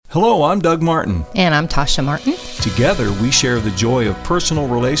Hello, I'm Doug Martin. And I'm Tasha Martin. Together, we share the joy of personal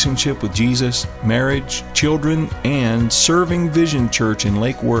relationship with Jesus, marriage, children, and serving Vision Church in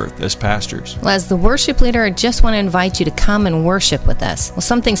Lake Worth as pastors. Well, as the worship leader, I just want to invite you to come and worship with us. Well,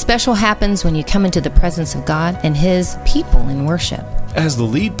 something special happens when you come into the presence of God and His people in worship. As the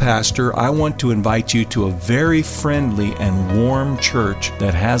lead pastor, I want to invite you to a very friendly and warm church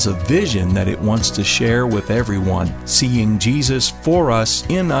that has a vision that it wants to share with everyone, seeing Jesus for us,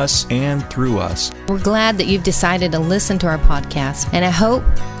 in us, and through us. We're glad that you've decided to listen to our podcast, and I hope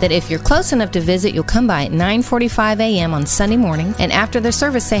that if you're close enough to visit, you'll come by at 9:45 a.m. on Sunday morning, and after the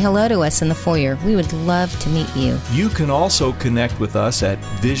service, say hello to us in the foyer. We would love to meet you. You can also connect with us at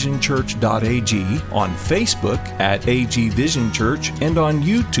visionchurch.ag, on Facebook at AG Vision Church, and on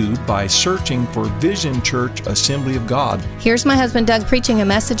YouTube by searching for Vision Church Assembly of God. Here's my husband Doug preaching a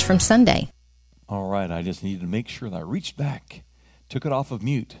message from Sunday. All right, I just needed to make sure that I reached back, took it off of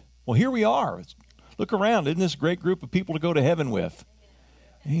mute. Well, here we are. Look around. Isn't this a great group of people to go to heaven with?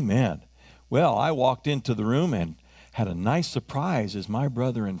 Amen. Well, I walked into the room and had a nice surprise as my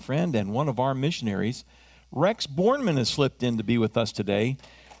brother and friend and one of our missionaries, Rex Bornman, has slipped in to be with us today.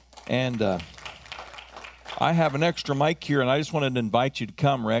 And I have an extra mic here, and I just wanted to invite you to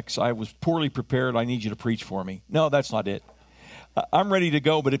come, Rex. I was poorly prepared. I need you to preach for me. No, that's not it. I'm ready to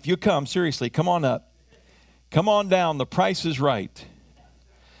go, but if you come, seriously, come on up. Come on down. The price is right.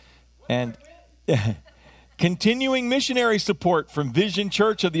 And continuing missionary support from Vision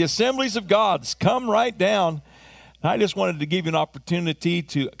Church of the Assemblies of God. Come right down. I just wanted to give you an opportunity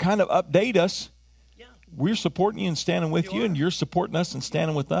to kind of update us. We're supporting you and standing with you, and you're supporting us and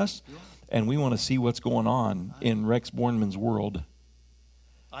standing with us. And we want to see what's going on in Rex Bornman's world.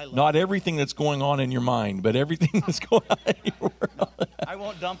 Not everything that's going on in your mind, but everything that's going on in your world. I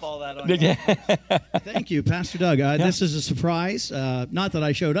won't dump all that on you. Thank you, Pastor Doug. This is a surprise. Not that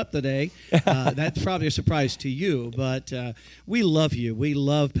I showed up today. That's probably a surprise to you, but we love you. We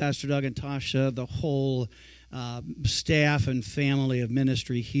love Pastor Doug and Tasha, the whole staff and family of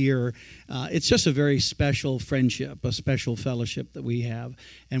ministry here. It's just a very special friendship, a special fellowship that we have,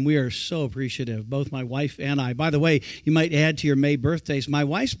 and we are so appreciative, both my wife and I. By the way, you might add to your May birthdays, my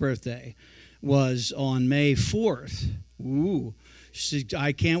wife's birthday was on May 4th. Ooh,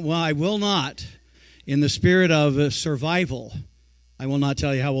 I will not, in the spirit of survival, I will not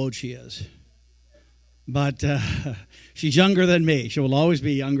tell you how old she is. But she's younger than me. She will always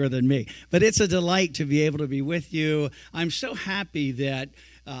be younger than me. But it's a delight to be able to be with you. I'm so happy that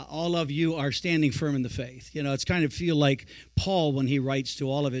all of you are standing firm in the faith. You know, it's kind of feel like Paul when he writes to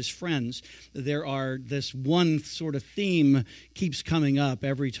all of his friends. This one sort of theme keeps coming up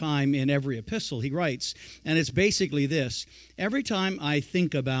every time in every epistle he writes. And it's basically this. Every time I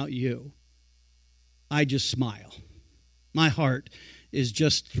think about you, I just smile. My heart is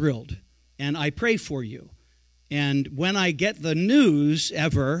just thrilled. And I pray for you. And when I get the news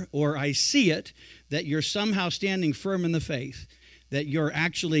ever, or I see it, that you're somehow standing firm in the faith, that you're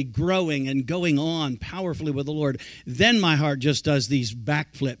actually growing and going on powerfully with the Lord, then my heart just does these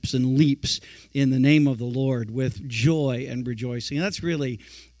backflips and leaps in the name of the Lord with joy and rejoicing. And that's really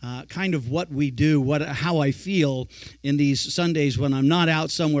kind of what we do, how I feel in these Sundays when I'm not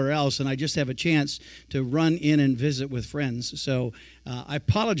out somewhere else and I just have a chance to run in and visit with friends. So I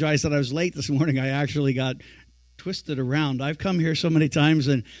apologize that I was late this morning. I actually got twisted around. I've come here so many times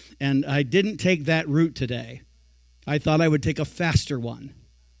and I didn't take that route today. I thought I would take a faster one.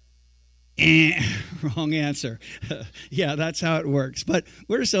 Wrong answer. Yeah, that's how it works. But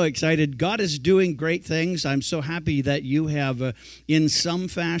we're so excited. God is doing great things. I'm so happy that you have, in some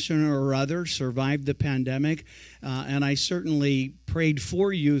fashion or other, survived the pandemic. And I certainly prayed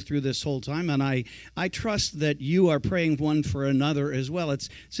for you through this whole time. And I trust that you are praying one for another as well. It's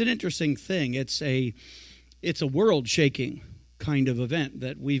an interesting thing. It's a world-shaking kind of event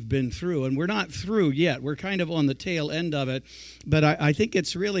that we've been through, and we're not through yet. We're kind of on the tail end of it, but I think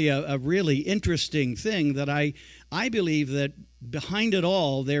it's really a really interesting thing that I believe that behind it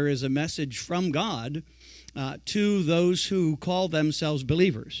all there is a message from God to those who call themselves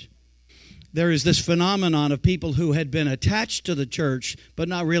believers. There is this phenomenon of people who had been attached to the church but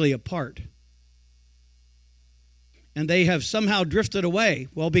not really a part. And they have somehow drifted away,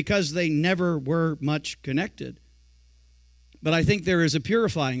 well, because they never were much connected. But I think there is a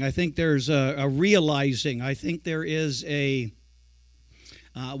purifying. I think there's a realizing. I think there is a,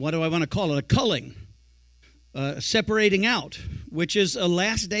 what do I want to call it, a culling, separating out, which is a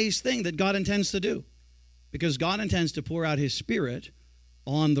last days thing that God intends to do. Because God intends to pour out His Spirit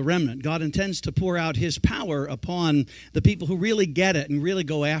on the remnant. God intends to pour out His power upon the people who really get it and really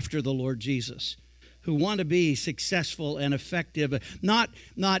go after the Lord Jesus. who want to be successful and effective, not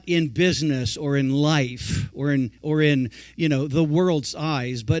in business or in life or in the world's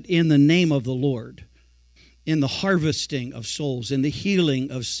eyes, but in the name of the Lord, in the harvesting of souls, in the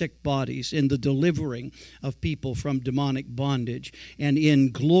healing of sick bodies, in the delivering of people from demonic bondage, and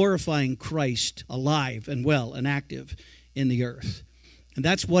in glorifying Christ alive and well and active in the earth. And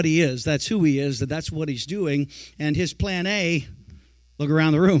that's what he is. That's who he is. That's what he's doing. And his plan A, look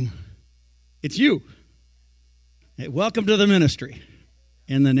around the room. It's you. Hey, welcome to the ministry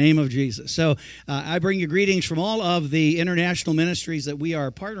in the name of Jesus. So I bring you greetings from all of the international ministries that we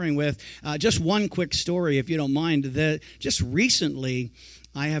are partnering with. Just one quick story, if you don't mind. Just recently,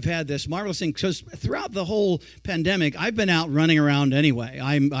 I have had this marvelous thing, because throughout the whole pandemic, I've been out running around anyway.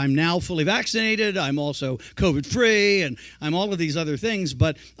 I'm now fully vaccinated. I'm also COVID-free, and I'm all of these other things.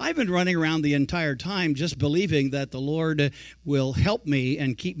 But I've been running around the entire time just believing that the Lord will help me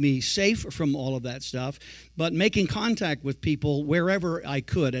and keep me safe from all of that stuff, but making contact with people wherever I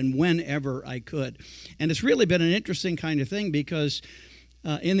could and whenever I could. And it's really been an interesting kind of thing, because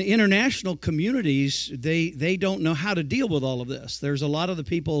in the international communities, they don't know how to deal with all of this. There's a lot of the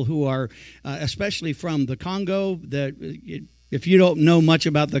people who are, especially from the Congo, if you don't know much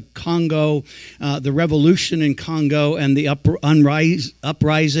about the Congo, the revolution in Congo and the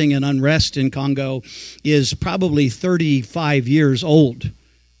uprising and unrest in Congo is probably 35 years old.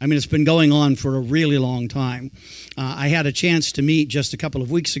 I mean, it's been going on for a really long time. I had a chance to meet just a couple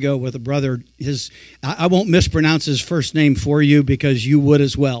of weeks ago with a brother. I won't mispronounce his first name for you because you would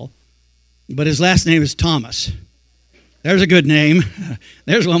as well. But his last name is Thomas. There's a good name.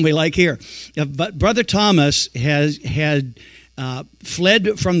 There's one we like here. But Brother Thomas had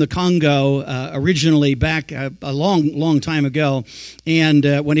fled from the Congo originally back a long time ago. And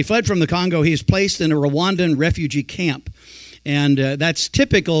when he fled from the Congo, he was placed in a Rwandan refugee camp. And that's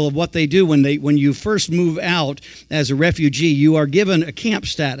typical of what they do when you first move out as a refugee. You are given a camp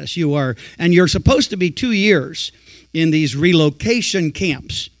status. And you're supposed to be 2 years in these relocation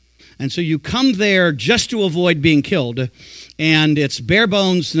camps. And so you come there just to avoid being killed. And it's bare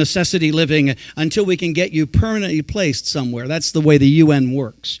bones necessity living until we can get you permanently placed somewhere. That's the way the UN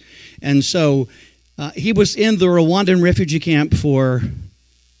works. And so he was in the Rwandan refugee camp for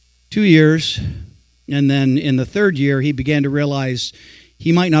 2 years. And then in the third year, he began to realize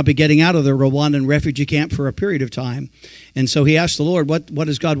he might not be getting out of the Rwandan refugee camp for a period of time. And so he asked the Lord, what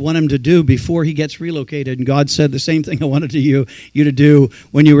does God want him to do before he gets relocated? And God said the same thing I wanted you to do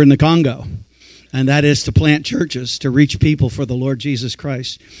when you were in the Congo. And that is to plant churches, to reach people for the Lord Jesus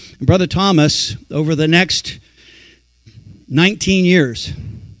Christ. And Brother Thomas, over the next 19 years,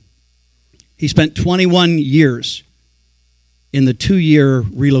 he spent 21 years in the 2-year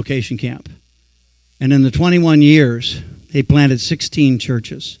relocation camp. And in the 21 years, they planted 16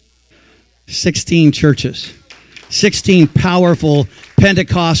 churches. 16 churches. 16 powerful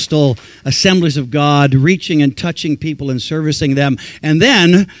Pentecostal assemblies of God, reaching and touching people and servicing them. And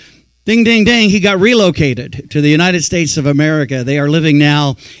then, ding, ding, ding, he got relocated to the United States of America. They are living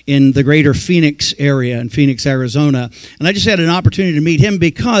now in the greater Phoenix area in Phoenix, Arizona. And I just had an opportunity to meet him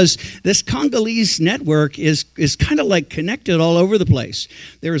because this Congolese network is kind of like connected all over the place.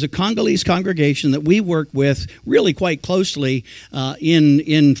 There is a Congolese congregation that we work with really quite closely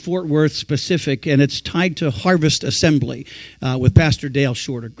in Fort Worth specific, and it's tied to Harvest Assembly with Pastor Dale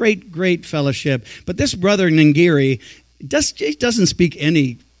Shorter. Great fellowship. But this brother Ngiri doesn't speak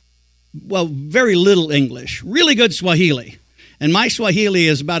very little English, really good Swahili. And my Swahili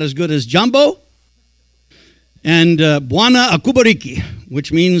is about as good as Jambo and Bwana Akubariki,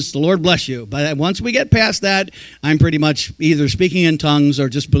 which means the Lord bless you. But once we get past that, I'm pretty much either speaking in tongues or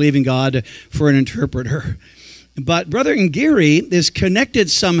just believing God for an interpreter. But Brother Ngiri is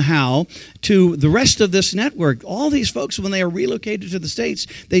connected somehow to the rest of this network. All these folks, when they are relocated to the States,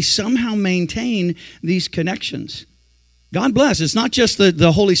 they somehow maintain these connections. God bless. It's not just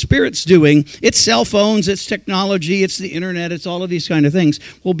the Holy Spirit's doing. It's cell phones, it's technology, it's the internet, it's all of these kind of things.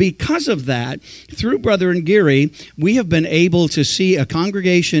 Well, because of that, through Brother Ngiri, we have been able to see a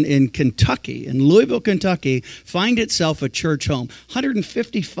congregation in Kentucky, in Louisville, Kentucky, find itself a church home.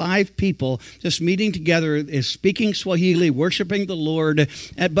 155 people just meeting together, speaking Swahili, worshiping the Lord,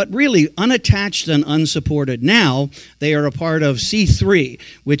 but really unattached and unsupported. Now, they are a part of C3,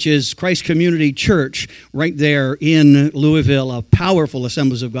 which is Christ Community Church, right there in Louisville, a powerful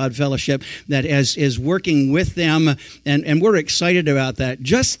Assemblies of God fellowship that is working with them, and we're excited about that.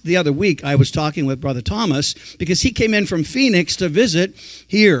 Just the other week, I was talking with Brother Thomas because he came in from Phoenix to visit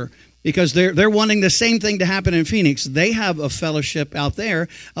here because they're wanting the same thing to happen in Phoenix. They have a fellowship out there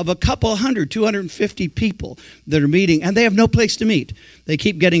of a couple 100, 250 people that are meeting, and they have no place to meet. They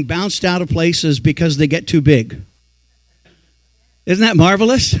keep getting bounced out of places because they get too big. Isn't that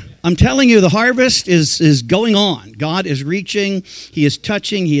marvelous? I'm telling you, the harvest is going on. God is reaching, He is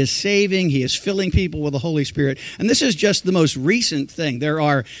touching, He is saving, He is filling people with the Holy Spirit. And this is just the most recent thing. There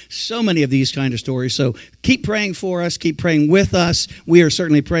are so many of these kind of stories. So keep praying for us, keep praying with us. We are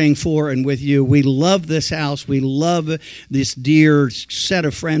certainly praying for and with you. We love this house. We love this dear set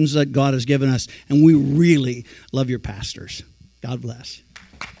of friends that God has given us. And we really love your pastors. God bless.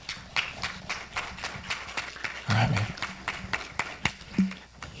 All right, man.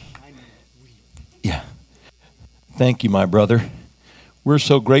 Yeah. Thank you, my brother. We're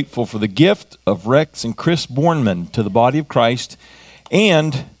so grateful for the gift of Rex and Chris Bornman to the body of Christ,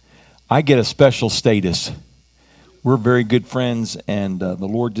 and I get a special status. We're very good friends, and the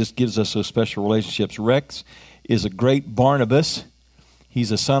Lord just gives us those special relationships. Rex is a great Barnabas.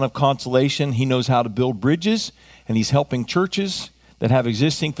 He's a son of consolation. He knows how to build bridges, and he's helping churches that have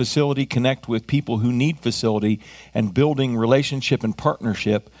existing facility connect with people who need facility and building relationship and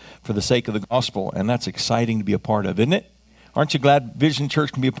partnership for the sake of the gospel. And that's exciting to be a part of, isn't it? Aren't you glad Vision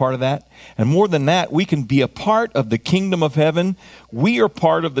Church can be a part of that? And more than that, we can be a part of the kingdom of heaven. We are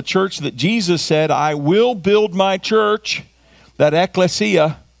part of the church that Jesus said, I will build my church, that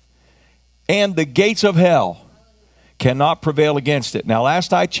ecclesia, and the gates of hell cannot prevail against it. Now,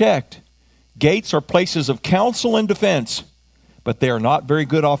 last I checked, gates are places of counsel and defense, but they are not very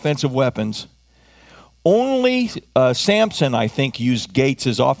good offensive weapons. Only Samson, I think, used gates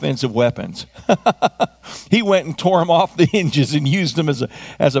as offensive weapons. He went and tore them off the hinges and used them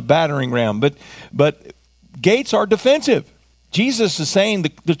as a battering ram. But gates are defensive. Jesus is saying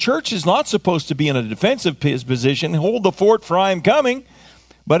the church is not supposed to be in a defensive position, hold the fort for I am coming,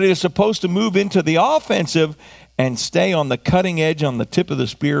 but it is supposed to move into the offensive and stay on the cutting edge, on the tip of the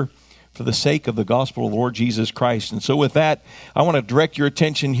spear, for the sake of the gospel of the Lord Jesus Christ. And so with that, I want to direct your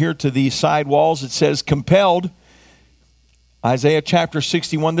attention here to the side walls. It says, compelled. Isaiah chapter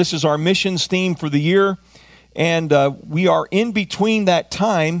 61. This is our missions theme for the year. And we are in between that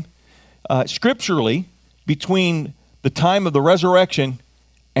time, scripturally, between the time of the resurrection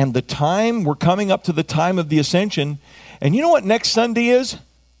and the time we're coming up to the time of the ascension. And you know what next Sunday is?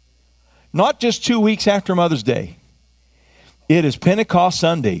 Not just 2 weeks after Mother's Day. It is Pentecost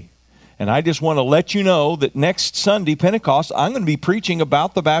Sunday. And I just want to let you know that next Sunday, Pentecost, I'm going to be preaching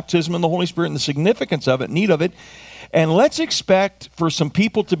about the baptism in the Holy Spirit and the significance of it, need of it. And let's expect for some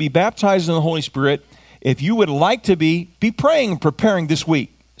people to be baptized in the Holy Spirit. If you would like to be praying and preparing this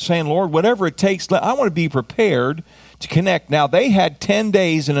week, saying, Lord, whatever it takes, I want to be prepared to connect. Now, they had 10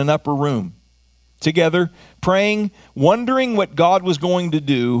 days in an upper room together, praying, wondering what God was going to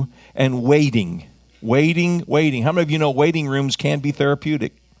do, and waiting. How many of you know waiting rooms can be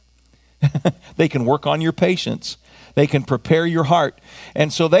therapeutic? They can work on your patience. They can prepare your heart.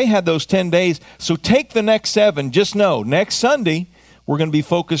 And so they had those 10 days. So take the next 7. Just know, next Sunday, we're going to be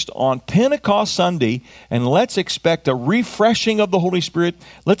focused on Pentecost Sunday. And let's expect a refreshing of the Holy Spirit.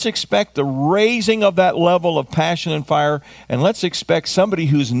 Let's expect the raising of that level of passion and fire. And let's expect somebody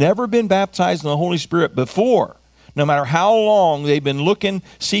who's never been baptized in the Holy Spirit before, no matter how long they've been looking,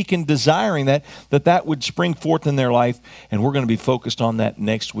 seeking, desiring that would spring forth in their life. And we're going to be focused on that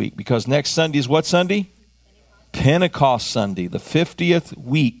next week. Because next Sunday is what Sunday? Pentecost Sunday, the 50th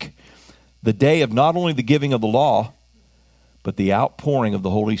week. The day of not only the giving of the law, but the outpouring of the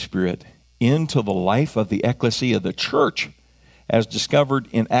Holy Spirit into the life of the ecclesia, the church, as discovered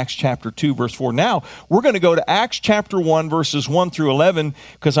in Acts chapter 2, verse 4. Now, we're going to go to Acts chapter 1, verses 1 through 11,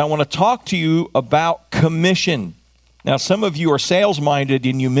 because I want to talk to you about commission. Now, some of you are sales-minded,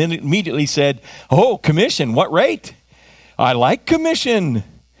 and you immediately said, oh, commission, what rate? I like commission.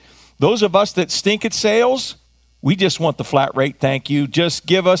 Those of us that stink at sales, we just want the flat rate, thank you. Just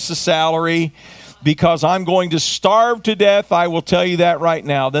give us the salary, because I'm going to starve to death. I will tell you that right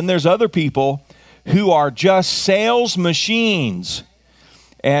now. Then there's other people who are just sales machines.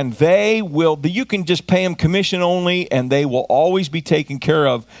 And you can just pay them commission only, and they will always be taken care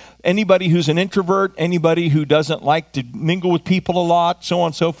of. Anybody who's an introvert, anybody who doesn't like to mingle with people a lot, so on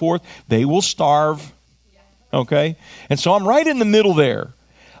and so forth, they will starve. Okay? And so I'm right in the middle there.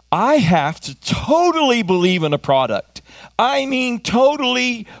 I have to totally believe in a product. I mean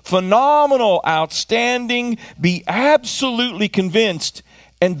totally phenomenal, outstanding, be absolutely convinced,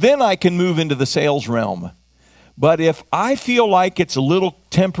 and then I can move into the sales realm. But if I feel like it's a little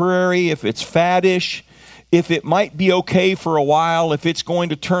temporary, if it's faddish, if it might be okay for a while, if it's going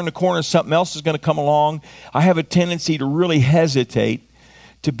to turn the corner, something else is going to come along, I have a tendency to really hesitate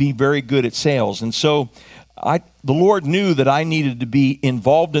to be very good at sales. And so the Lord knew that I needed to be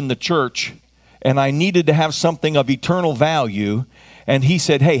involved in the church, and I needed to have something of eternal value. And he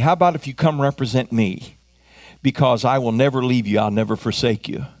said, hey, how about if you come represent me? Because I will never leave you. I'll never forsake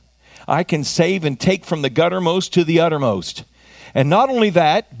you. I can save and take from the guttermost to the uttermost. And not only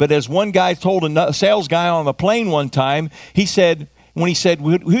that, but as one guy told a sales guy on the plane one time, he said, when he said,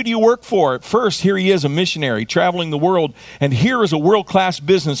 who do you work for? At first, here he is, a missionary traveling the world, and here is a world-class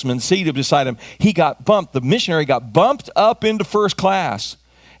businessman seated beside him. The missionary got bumped up into first class,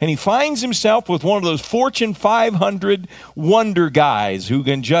 and he finds himself with one of those Fortune 500 wonder guys who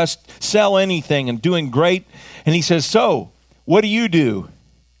can just sell anything and doing great. And he says, so, what do you do?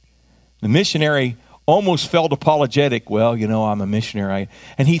 The missionary almost felt apologetic. Well, I'm a missionary.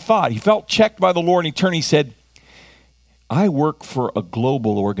 And he felt checked by the Lord, and he turned, he said, I work for a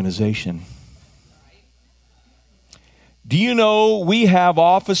global organization. Do you know we have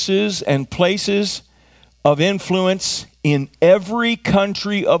offices and places of influence in every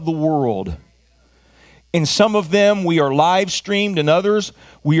country of the world? In some of them, we are live streamed. In others,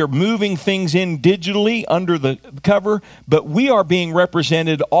 we are moving things in digitally under the cover. But we are being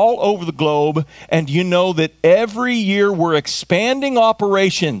represented all over the globe. And you know that every year we're expanding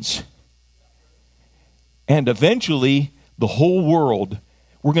operations. And eventually, the whole world,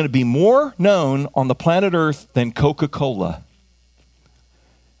 we're going to be more known on the planet Earth than Coca-Cola.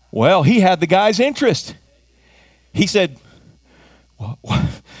 Well, he had the guy's interest. He said,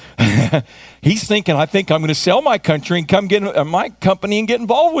 he's thinking, I think I'm going to sell my country and come get my company and get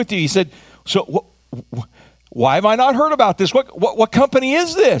involved with you. He said, so why have I not heard about this? What company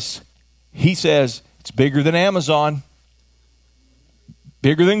is this? He says, it's bigger than Amazon,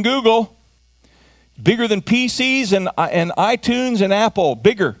 bigger than Google, bigger than PCs and iTunes and Apple,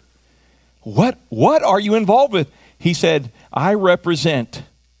 bigger. What are you involved with? He said, I represent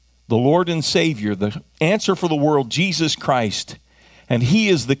the Lord and Savior, the answer for the world, Jesus Christ. And he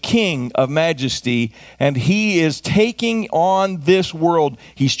is the King of majesty, and he is taking on this world.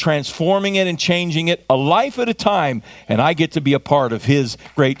 He's transforming it and changing it a life at a time, and I get to be a part of his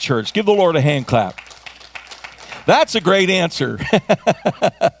great church. Give the Lord a hand clap. That's a great answer.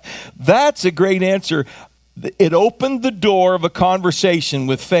 That's a great answer. It opened the door of a conversation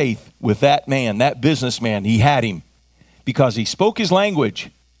with faith with that man, that businessman. He had him because he spoke his language.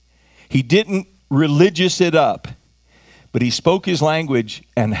 He didn't religious it up, but he spoke his language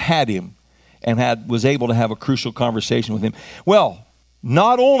and had him and was able to have a crucial conversation with him. Well,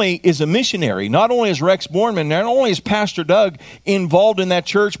 not only is a missionary, not only is Rex Bornman, not only is Pastor Doug involved in that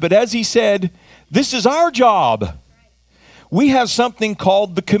church, but as he said, this is our job. We have something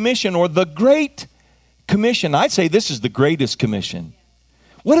called the commission or the Great Commission. I'd say this is the greatest commission.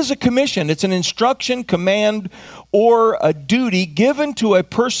 What is a commission? It's an instruction, command, or a duty given to a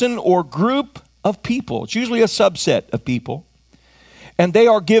person or group of people. It's usually a subset of people. And they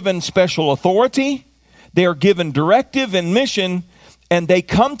are given special authority, they are given directive and mission, and they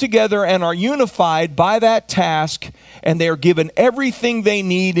come together and are unified by that task, and they are given everything they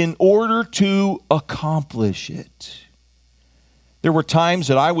need in order to accomplish it. There were times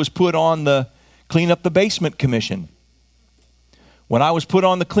that I was put on the Clean Up the Basement Commission. When I was put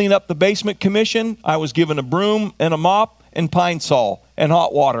on the Clean Up the Basement Commission, I was given a broom and a mop and Pine Sol and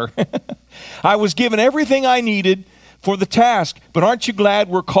hot water. I was given everything I needed for the task. But aren't you glad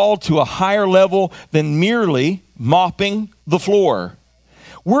we're called to a higher level than merely mopping the floor?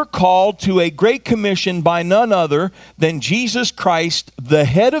 We're called to a great commission by none other than Jesus Christ, the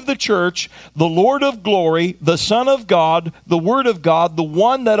head of the church, the Lord of glory, the Son of God, the Word of God, the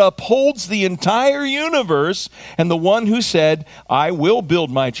one that upholds the entire universe, and the one who said, I will build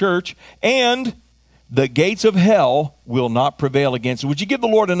my church, and the gates of hell will not prevail against it. Would you give the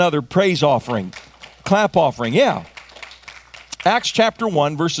Lord another praise offering? Clap offering, yeah. Acts chapter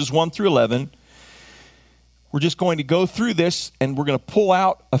 1, verses 1 through 11. We're just going to go through this, and we're going to pull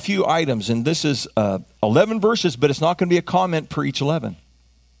out a few items. And this is 11 verses, but it's not going to be a comment per each 11.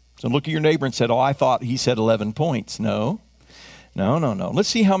 So look at your neighbor and said, I thought he said 11 points. No. Let's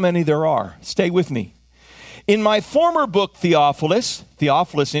see how many there are. Stay with me. In my former book, Theophilus,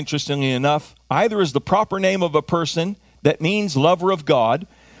 interestingly enough, either is the proper name of a person that means lover of God,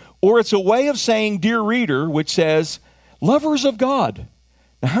 or it's a way of saying, dear reader, which says, lovers of God.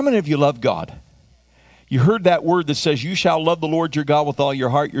 Now, how many of you love God? You heard that word that says, you shall love the Lord your God with all your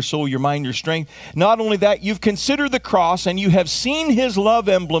heart, your soul, your mind, your strength. Not only that, you've considered the cross and you have seen his love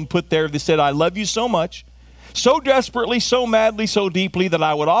emblem put there that said, I love you so much so desperately, so madly, so deeply that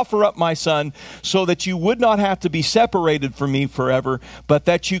I would offer up my son so that you would not have to be separated from me forever, but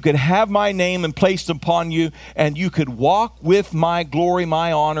that you could have my name and placed upon you, and you could walk with my glory,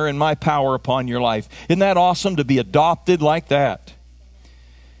 my honor, and my power upon your life. Isn't that awesome to be adopted like that?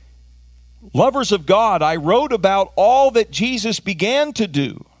 Lovers of God, I wrote about all that Jesus began to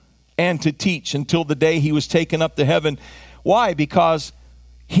do and to teach until the day he was taken up to heaven. Why? Because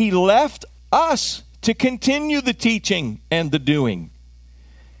he left us to continue the teaching and the doing.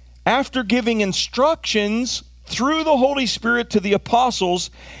 After giving instructions through the Holy Spirit to the apostles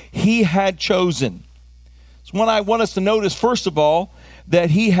he had chosen. So what I want us to notice, first of all,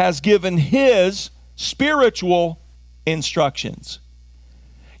 that he has given his spiritual instructions.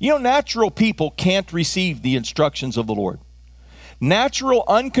 You know, natural people can't receive the instructions of the Lord. Natural,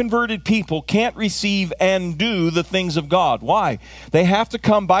 unconverted people can't receive and do the things of God. Why? They have to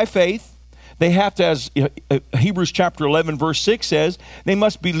come by faith. They have to, as Hebrews chapter 11, verse 6 says, they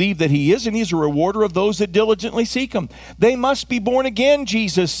must believe that he is, and he's a rewarder of those that diligently seek him. They must be born again,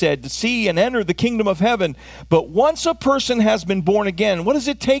 Jesus said, to see and enter the kingdom of heaven. But once a person has been born again, what does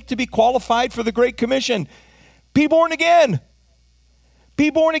it take to be qualified for the Great Commission? Be born again. Be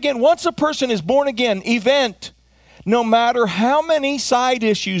born again. Once a person is born again, no matter how many side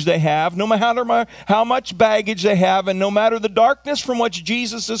issues they have, no matter how much baggage they have, and no matter the darkness from which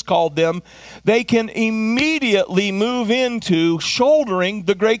Jesus has called them, they can immediately move into shouldering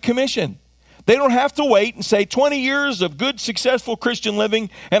the Great Commission. They don't have to wait and say 20 years of good, successful Christian living,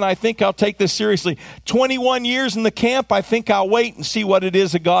 and I think I'll take this seriously. 21 years in the camp, I think I'll wait and see what it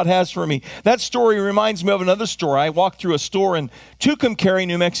is that God has for me. That story reminds me of another story. I walked through a store in Tucumcari,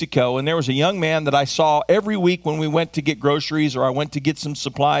 New Mexico, and there was a young man that I saw every week when we went to get groceries or I went to get some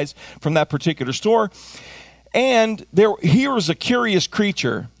supplies from that particular store. And here was a curious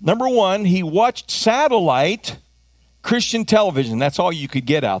creature. Number one, he watched satellite Christian television. That's all you could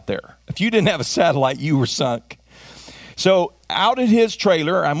get out there. If you didn't have a satellite, you were sunk. So out at his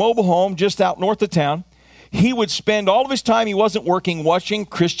trailer, a mobile home just out north of town, he would spend all of his time he wasn't working watching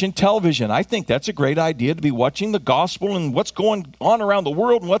Christian television. I think that's a great idea, to be watching the gospel and what's going on around the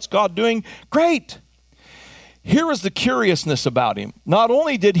world and what's God doing. Great. Here is the curiousness about him. Not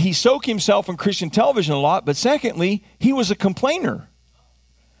only did he soak himself in Christian television a lot, but secondly, he was a complainer.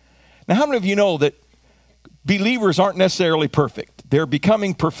 Now, how many of you know that believers aren't necessarily perfect? They're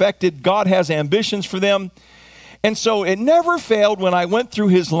becoming perfected. God has ambitions for them. And so it never failed when I went through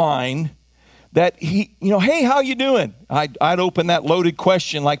his line that he, hey, how you doing? I'd open that loaded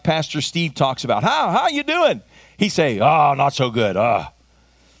question like Pastor Steve talks about. How you doing? He'd say, oh, not so good.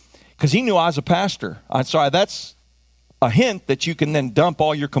 Because he knew I was a pastor. So that's a hint that you can then dump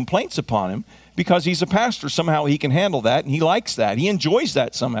all your complaints upon him, because he's a pastor. Somehow he can handle that, and he likes that. He enjoys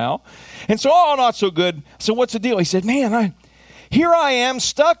that somehow. And so, oh, not so good. So what's the deal? He said, man, here I am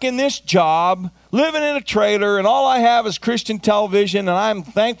stuck in this job, living in a trailer, and all I have is Christian television, and I'm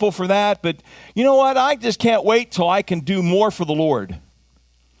thankful for that. But you know what? I just can't wait till I can do more for the Lord.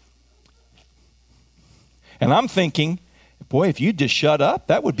 And I'm thinking, boy, if you just shut up,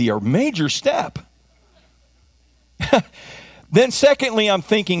 that would be a major step. Then secondly, I'm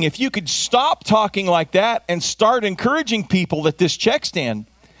thinking, if you could stop talking like that and start encouraging people at this check stand.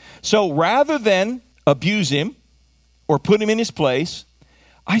 So rather than abuse him or put him in his place,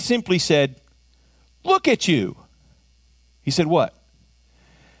 I simply said, look at you. He said, what?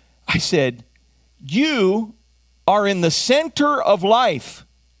 I said, you are in the center of life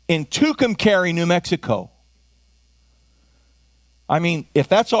in Tucumcari, New Mexico. I mean, if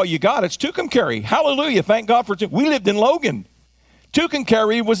that's all you got, it's Tucumcari. Hallelujah. Thank God for it. We lived in Logan.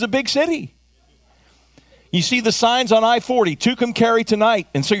 Tucumcari was a big city. You see the signs on I-40, Tucumcari tonight.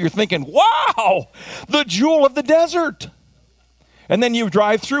 And so you're thinking, wow, the jewel of the desert. And then you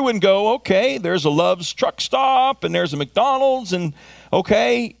drive through and go, okay, there's a Love's truck stop and there's a McDonald's, and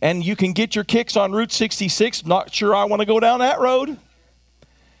okay, and you can get your kicks on Route 66. Not sure I want to go down that road.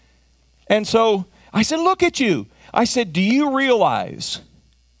 And so I said, look at you. I said, do you realize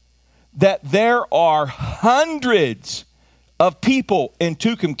that there are hundreds of people in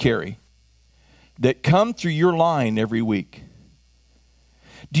Tucumcari that come through your line every week?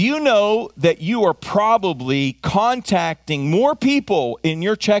 Do you know that you are probably contacting more people in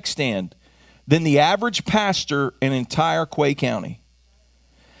your check stand than the average pastor in entire Quay County?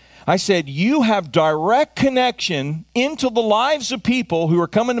 I said, you have direct connection into the lives of people who are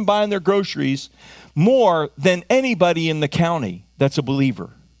coming and buying their groceries more than anybody in the county that's a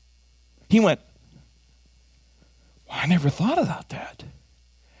believer. He went, well, I never thought about that.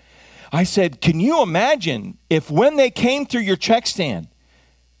 I said, can you imagine if when they came through your check stand,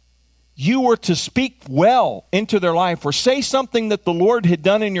 you were to speak well into their life, or say something that the Lord had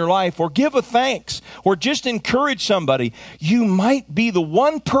done in your life, or give a thanks, or just encourage somebody, you might be the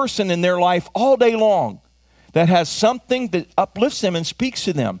one person in their life all day long that has something that uplifts them and speaks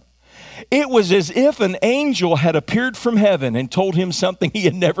to them. It was as if an angel had appeared from heaven and told him something he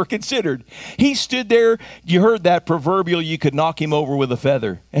had never considered. He stood there, you heard that proverbial, you could knock him over with a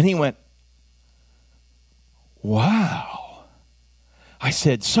feather. And he went, wow. I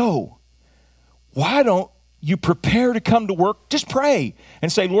said, so why don't you prepare to come to work? Just pray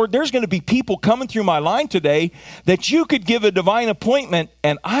and say, Lord, there's going to be people coming through my line today that you could give a divine appointment,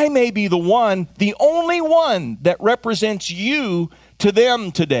 and I may be the one, the only one that represents you to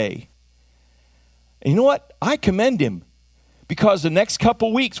them today. And you know what? I commend him, because the next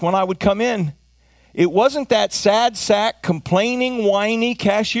couple weeks when I would come in, it wasn't that sad sack, complaining, whiny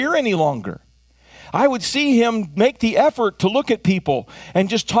cashier any longer. I would see him make the effort to look at people and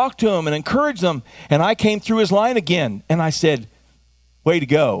just talk to them and encourage them. And I came through his line again, and I said, way to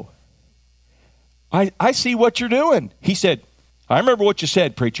go. I see what you're doing. He said, I remember what you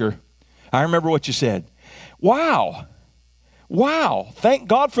said, preacher. I remember what you said. Wow. Wow. Thank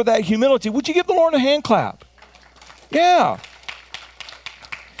God for that humility. Would you give the Lord a hand clap? Yeah.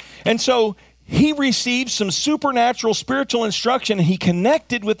 And so he received some supernatural spiritual instruction. He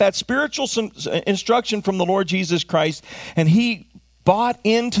connected with that spiritual instruction from the Lord Jesus Christ, and he bought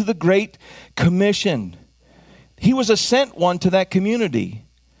into the Great Commission. He was a sent one to that community.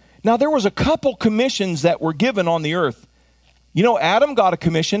 Now, there was a couple commissions that were given on the earth. You know, Adam got a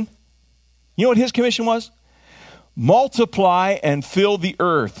commission. You know what his commission was? Multiply and fill the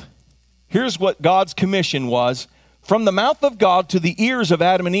earth. Here's what God's commission was. From the mouth of God to the ears of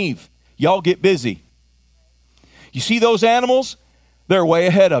Adam and Eve. Y'all get busy. You see those animals? They're way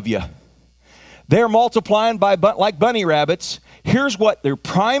ahead of you. They're multiplying like bunny rabbits. Here's what their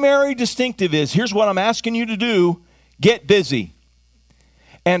primary distinctive is. Here's what I'm asking you to do. Get busy.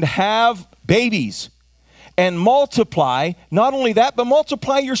 And have babies. And multiply. Not only that, but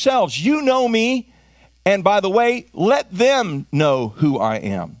multiply yourselves. You know me. And by the way, let them know who I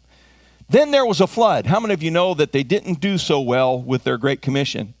am. Then there was a flood. How many of you know that they didn't do so well with their Great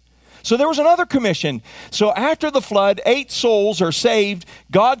Commission? So there was another commission. So after the flood, 8 souls are saved.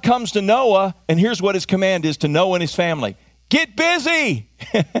 God comes to Noah, and here's what his command is to Noah and his family. Get busy.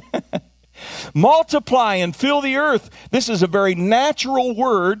 Multiply and fill the earth. This is a very natural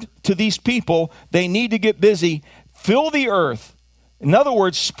word to these people. They need to get busy. Fill the earth. In other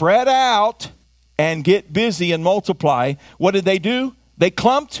words, spread out and get busy and multiply. What did they do? They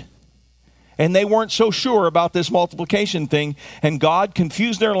clumped. And they weren't so sure about this multiplication thing. And God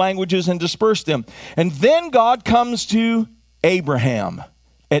confused their languages and dispersed them. And then God comes to Abraham.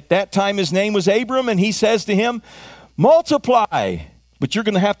 At that time, his name was Abram. And he says to him, multiply. But you're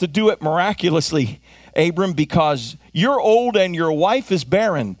going to have to do it miraculously, Abram, because you're old and your wife is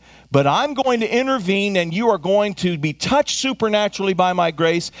barren. But I'm going to intervene, and you are going to be touched supernaturally by my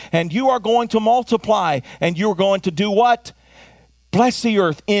grace. And you are going to multiply. And you are going to do what? Bless the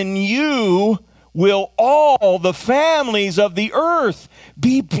earth. In you will all the families of the earth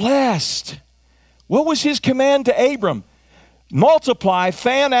be blessed. What was his command to Abram? Multiply,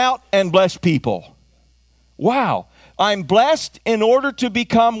 fan out, and bless people. Wow. I'm blessed in order to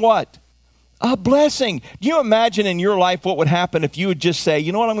become what? A blessing. Do you imagine in your life what would happen if you would just say,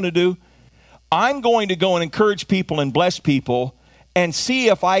 you know what I'm going to do? I'm going to go and encourage people and bless people and see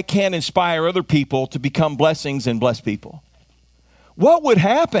if I can inspire other people to become blessings and bless people. What would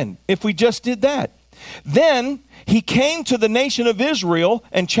happen if we just did that? Then he came to the nation of Israel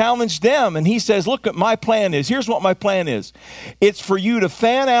and challenged them. And he says, look what my plan is. Here's what my plan is. It's for you to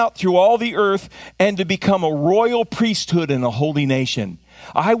fan out through all the earth and to become a royal priesthood and a holy nation.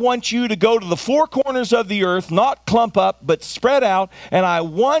 I want you to go to the 4 corners of the earth, not clump up, but spread out. And I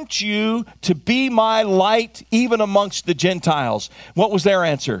want you to be my light even amongst the Gentiles. What was their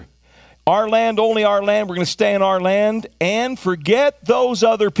answer? Our land, only our land. We're going to stay in our land and forget those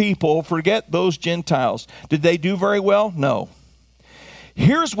other people, forget those Gentiles. Did they do very well? No.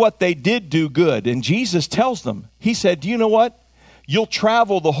 Here's what they did do good. And Jesus tells them, he said, do you know what? You'll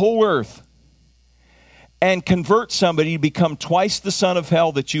travel the whole earth and convert somebody to become twice the son of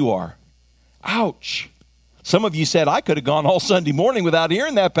hell that you are. Ouch. Some of you said, I could have gone all Sunday morning without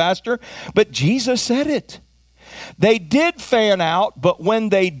hearing that, Pastor. But Jesus said it. They did fan out, but when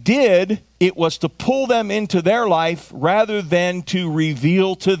they did, it was to pull them into their life rather than to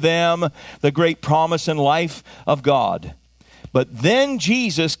reveal to them the great promise and life of God. But then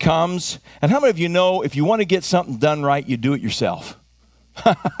Jesus comes, and how many of you know if you want to get something done right, you do it yourself?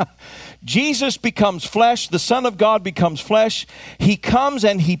 Jesus becomes flesh. The Son of God becomes flesh. He comes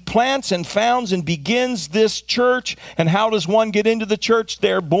and he plants and founds and begins this church. And how does one get into the church?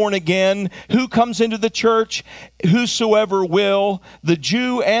 They're born again. Who comes into the church? Whosoever will. The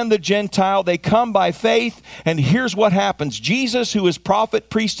Jew and the Gentile, they come by faith. And here's what happens. Jesus, who is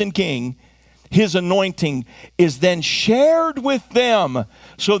prophet, priest, and king, his anointing is then shared with them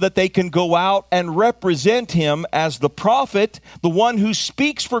so that they can go out and represent him as the prophet, the one who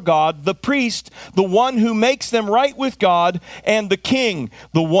speaks for God, the priest, the one who makes them right with God, and the king,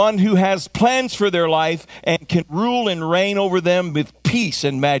 the one who has plans for their life and can rule and reign over them with peace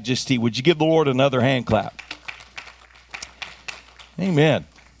and majesty. Would you give the Lord another hand clap? Amen.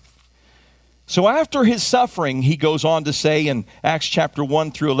 So after his suffering, he goes on to say in Acts chapter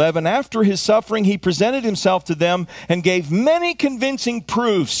 1 through 11, after his suffering, he presented himself to them and gave many convincing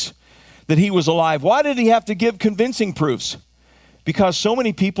proofs that he was alive. Why did he have to give convincing proofs? Because so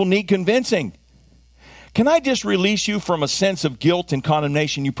many people need convincing. Can I just release you from a sense of guilt and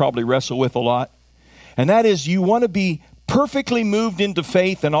condemnation you probably wrestle with a lot? And that is, you want to be perfectly moved into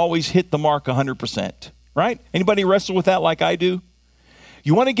faith and always hit the mark 100%, right? Anybody wrestle with that like I do?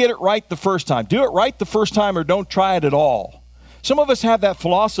 You want to get it right the first time. Do it right the first time or don't try it at all. Some of us have that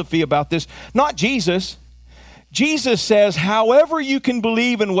philosophy about this. Not Jesus. Jesus says, however you can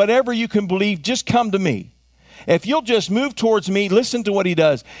believe and whatever you can believe, just come to me. If you'll just move towards me, listen to what he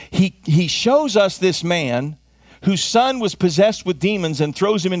does. He shows us this man whose son was possessed with demons and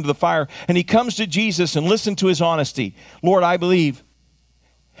throws him into the fire. And he comes to Jesus and listen to his honesty. Lord, I believe.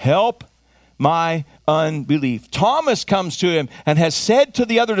 Help my unbelief. Thomas comes to him and has said to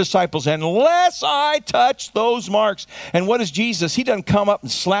the other disciples, unless I touch those marks. And what is Jesus? He doesn't come up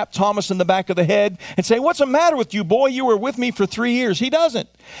and slap Thomas in the back of the head and say, what's the matter with you, boy? You were with me for 3 years. He doesn't.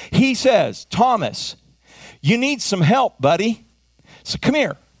 He says, Thomas, you need some help, buddy. So come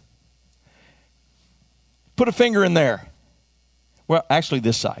here. Put a finger in there. Well, actually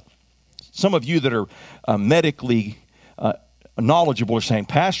this side. Some of you that are medically knowledgeable are saying,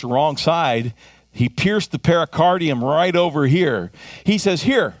 Pastor, wrong side. He pierced the pericardium right over here. He says,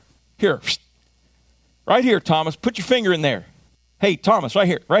 here, right here, Thomas, put your finger in there. Hey, Thomas, right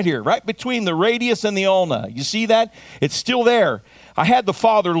here, right between the radius and the ulna. You see that? It's still there. I had the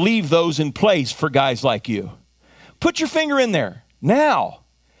Father leave those in place for guys like you. Put your finger in there. Now,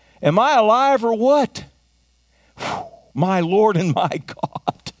 am I alive or what? Whew, my Lord and my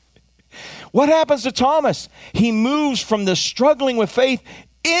God. What happens to Thomas? He moves from the struggling with faith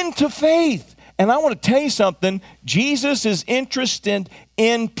into faith. And I want to tell you something. Jesus is interested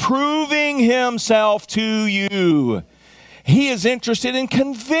in proving himself to you. He is interested in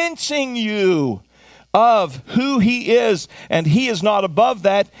convincing you of who he is. And he is not above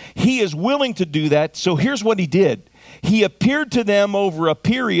that. He is willing to do that. So here's what he did. He appeared to them over a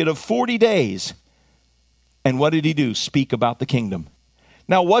period of 40 days. And what did he do? Speak about the kingdom.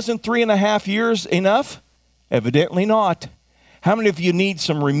 Now, wasn't 3.5 years enough? Evidently not. How many of you need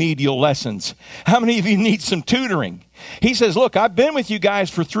some remedial lessons? How many of you need some tutoring? He says, look, I've been with you guys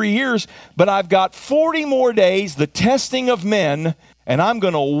for 3 years, but I've got 40 more days, the testing of men, and I'm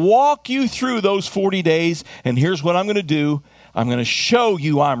going to walk you through those 40 days, and here's what I'm going to do. I'm going to show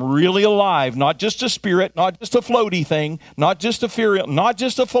you I'm really alive, not just a spirit, not just a floaty thing, not just a theory, not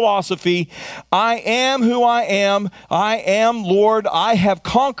just a philosophy. I am who I am. I am Lord. I have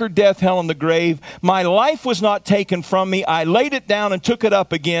conquered death, hell, and the grave. My life was not taken from me. I laid it down and took it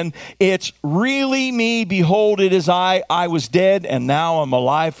up again. It's really me. Behold, it is I. I was dead, and now I'm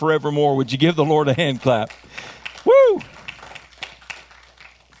alive forevermore. Would you give the Lord a hand clap? Woo!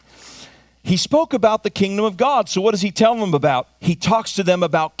 He spoke about the kingdom of God. So what does he tell them about? He talks to them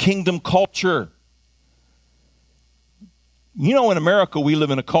about kingdom culture. You know, in America, we live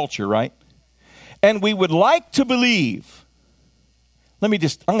in a culture, right? And we would like to believe. I'm going to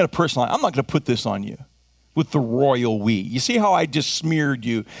personalize. I'm not going to put this on you with the royal we. You see how I just smeared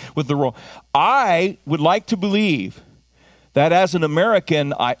you with the royal? I would like to believe that as an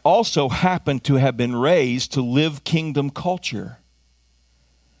American, I also happen to have been raised to live kingdom culture.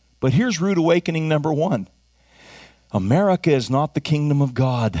 But here's rude awakening number 1. America is not the kingdom of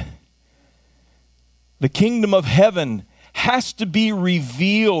God. The kingdom of heaven has to be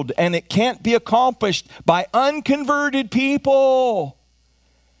revealed, and it can't be accomplished by unconverted people.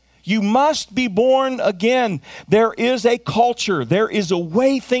 You must be born again. There is a culture. There is a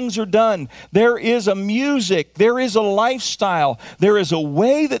way things are done. There is a music. There is a lifestyle. There is a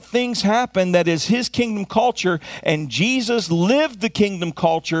way that things happen that is his kingdom culture. And Jesus lived the kingdom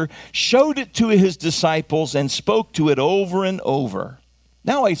culture, showed it to his disciples, and spoke to it over and over.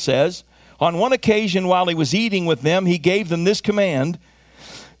 Now he says, on one occasion while he was eating with them, he gave them this command.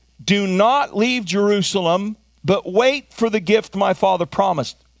 do not leave Jerusalem, but wait for the gift my Father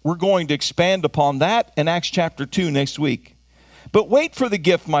promised. We're going to expand upon that in Acts chapter 2 next week. But wait for the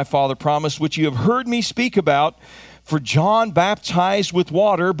gift my Father promised, which you have heard me speak about. For John baptized with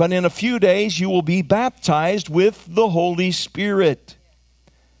water, but in a few days you will be baptized with the Holy Spirit.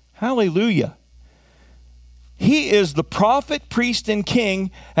 Hallelujah. He is the prophet, priest, and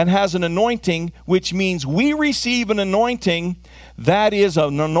king, and has an anointing, which means we receive an anointing that is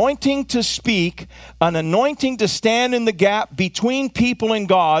an anointing to speak, an anointing to stand in the gap between people and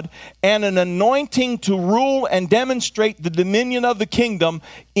God, and an anointing to rule and demonstrate the dominion of the kingdom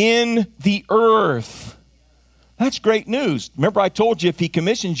in the earth. That's great news. Remember, I told you if he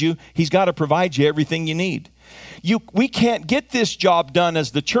commissions you, he's got to provide you everything you need. We can't get this job done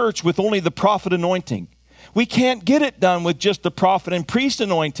as the church with only the prophet anointing. We can't get it done with just the prophet and priest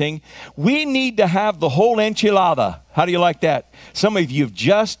anointing. We need to have the whole enchilada. How do you like that? Some of you have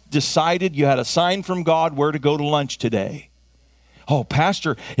just decided you had a sign from God where to go to lunch today. Oh,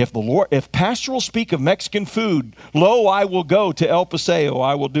 Pastor, if Pastor will speak of Mexican food, lo, I will go to El Paseo.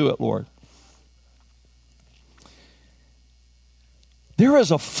 I will do it, Lord. There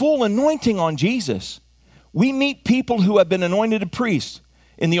is a full anointing on Jesus. We meet people who have been anointed as priests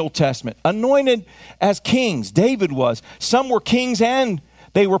in the Old Testament, anointed as kings. David was. Some were kings and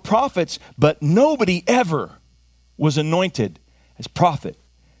they were prophets, but nobody ever was anointed as prophet,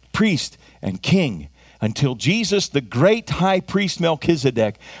 priest, and king until Jesus, the great high priest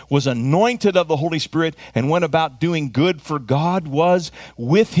Melchizedek, was anointed of the Holy Spirit and went about doing good, for God was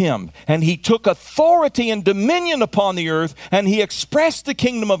with him. And he took authority and dominion upon the earth, and he expressed the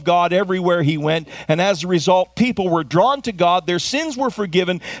kingdom of God everywhere he went. And as a result, people were drawn to God, their sins were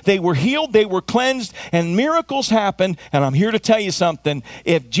forgiven, they were healed, they were cleansed, and miracles happened. And I'm here to tell you something.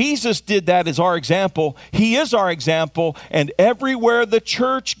 If Jesus did that as our example, he is our example, and everywhere the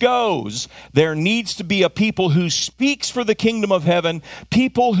church goes, there needs to be a people who speaks for the kingdom of heaven,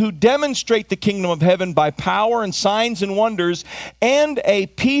 people who demonstrate the kingdom of heaven by power and signs and wonders, and a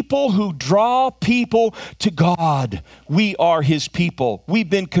people who draw people to God. We are his people. We've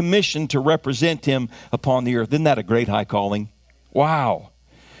been commissioned to represent him upon the earth. Isn't that a great high calling? Wow.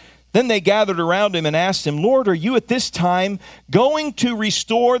 Then they gathered around him and asked him, Lord, are you at this time going to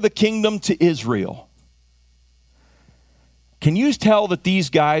restore the kingdom to Israel? Can you tell that these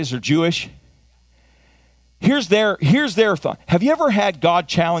guys are Jewish? Here's their thought. Have you ever had God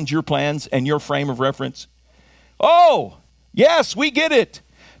challenge your plans and your frame of reference? Oh, yes, we get it.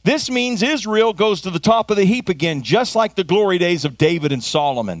 This means Israel goes to the top of the heap again, just like the glory days of David and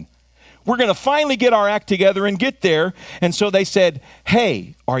Solomon. We're going to finally get our act together and get there. And so they said,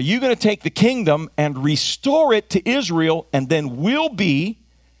 hey, are you going to take the kingdom and restore it to Israel, and then we'll be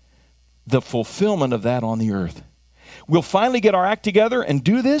the fulfillment of that on the earth? We'll finally get our act together and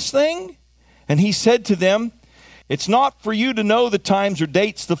do this thing? And he said to them, it's not for you to know the times or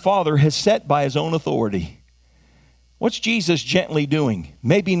dates the Father has set by his own authority. What's Jesus gently doing?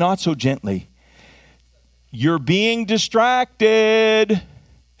 Maybe not so gently. You're being distracted.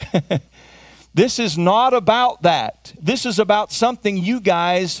 This is not about that. This is about something you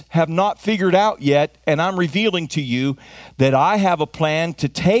guys have not figured out yet, and I'm revealing to you that I have a plan to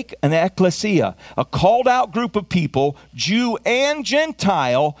take an ecclesia, a called out group of people, Jew and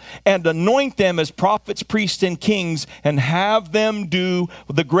Gentile, and anoint them as prophets, priests, and kings, and have them do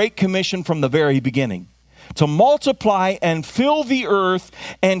the Great Commission from the very beginning. To multiply and fill the earth,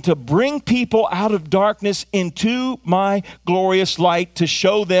 and to bring people out of darkness into my glorious light, to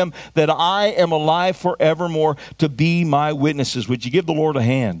show them that I am alive forevermore, to be my witnesses. Would you give the Lord a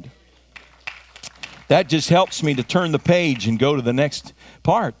hand? That just helps me to turn the page and go to the next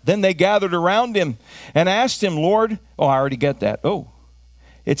part. Then they gathered around him and asked him, Lord, I already get that.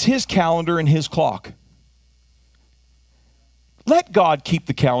 It's his calendar and his clock. Let God keep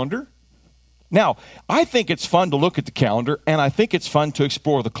the calendar. Now, I think it's fun to look at the calendar, and I think it's fun to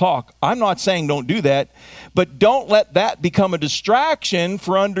explore the clock. I'm not saying don't do that, but don't let that become a distraction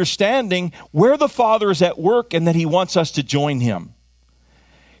for understanding where the Father is at work and that he wants us to join him.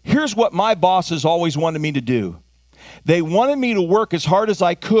 Here's what my bosses always wanted me to do. They wanted me to work as hard as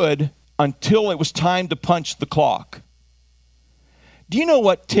I could until it was time to punch the clock. Do you know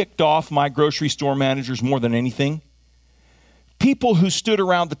what ticked off my grocery store managers more than anything? People who stood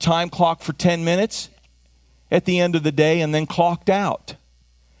around the time clock for 10 minutes at the end of the day and then clocked out.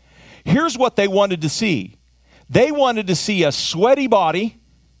 Here's what they wanted to see. They wanted to see a sweaty body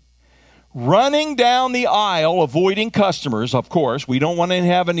running down the aisle, avoiding customers, of course. We don't want to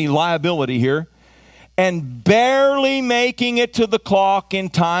have any liability here. And barely making it to the clock in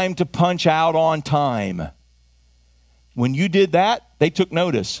time to punch out on time. When you did that, they took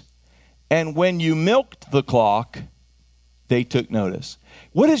notice. And when you milked the clock, they took notice.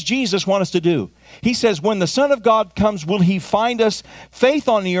 What does Jesus want us to do? He says, when the Son of God comes, will he find us faith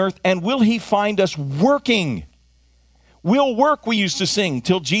on the earth, and will he find us working? We'll work, we used to sing,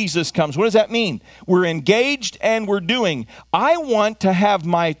 till Jesus comes. What does that mean? We're engaged and we're doing. I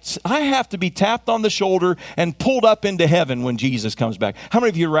have to be tapped on the shoulder and pulled up into heaven when Jesus comes back. How many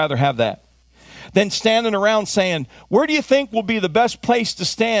of you would rather have that than standing around saying, where do you think will be the best place to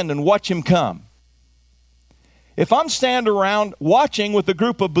stand and watch him come? If I'm standing around watching with a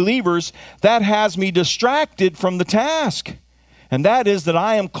group of believers, that has me distracted from the task. And that is that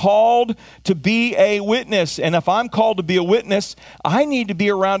I am called to be a witness. And if I'm called to be a witness, I need to be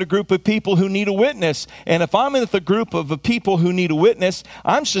around a group of people who need a witness. And if I'm with a group of people who need a witness,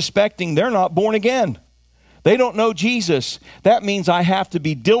 I'm suspecting they're not born again. They don't know Jesus. That means I have to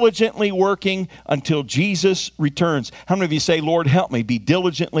be diligently working until Jesus returns. How many of you say, Lord, help me be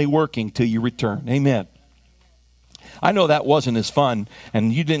diligently working till you return? Amen. I know that wasn't as fun,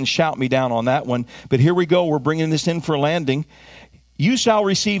 and you didn't shout me down on that one, but here we go. We're bringing this in for a landing. You shall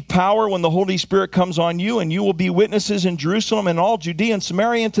receive power when the Holy Spirit comes on you, and you will be witnesses in Jerusalem and all Judea and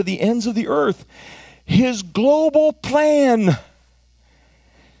Samaria and to the ends of the earth. His global plan.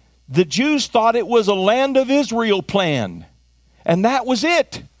 The Jews thought it was a land of Israel plan, and that was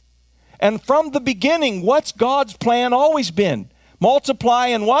it. And from the beginning, what's God's plan always been? Multiply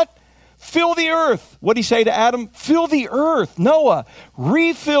and what? Fill the earth. What did he say to Adam? Fill the earth. Noah,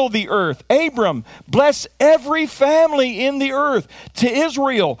 refill the earth. Abram, bless every family in the earth. To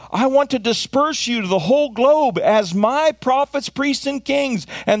Israel, I want to disperse you to the whole globe as my prophets, priests, and kings.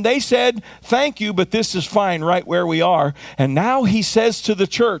 And they said, thank you, but this is fine right where we are. And now he says to the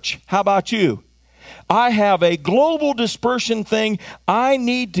church, how about you? I have a global dispersion thing. I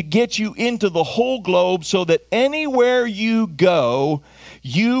need to get you into the whole globe so that anywhere you go,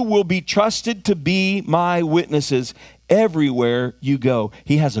 you will be trusted to be my witnesses everywhere you go.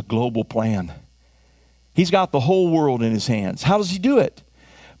 He has a global plan. He's got the whole world in his hands. How does he do it?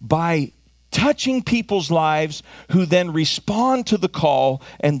 By touching people's lives who then respond to the call,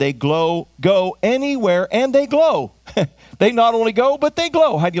 and they go anywhere and they glow. They not only go, but they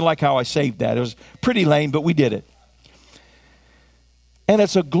glow. How do you like how I saved that? It was pretty lame, but we did it. And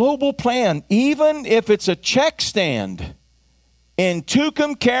it's a global plan, even if it's a check stand in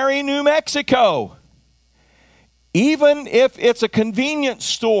Tucumcari, New Mexico. Even if it's a convenience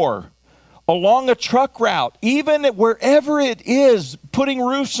store along a truck route, even wherever it is, putting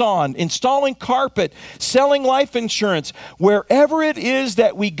roofs on, installing carpet, selling life insurance, wherever it is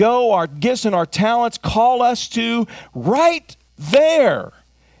that we go, our gifts and our talents call us to, right there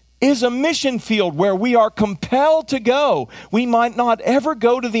is a mission field where we are compelled to go. We might not ever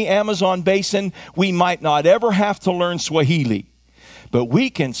go to the Amazon basin. We might not ever have to learn Swahili. But we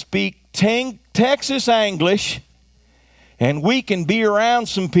can speak Texas English, and we can be around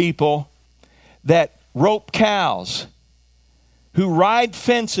some people that rope cows, who ride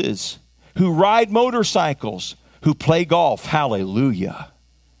fences, who ride motorcycles, who play golf. Hallelujah.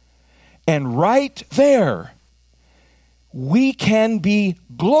 And right there, we can be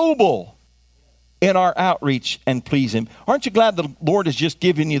global in our outreach and please him. Aren't you glad the Lord has just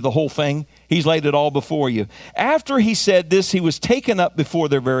given you the whole thing? He's laid it all before you. After he said this, he was taken up before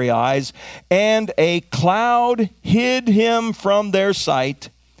their very eyes, and a cloud hid him from their sight.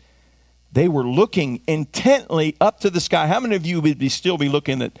 They were looking intently up to the sky. How many of you would still be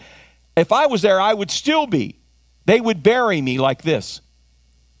looking at, if I was there, I would still be. They would bury me like this.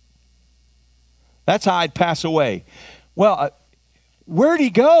 That's how I'd pass away. Well, where'd he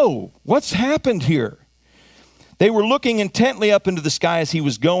go? What's happened here? They were looking intently up into the sky as he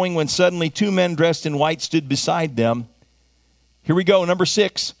was going, when suddenly two men dressed in white stood beside them. Here we go, number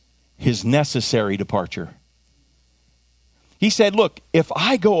 6, his necessary departure. He said, look, if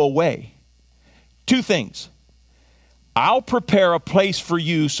I go away, 2 things. I'll prepare a place for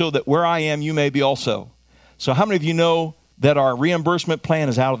you so that where I am, you may be also. So how many of you know that our reimbursement plan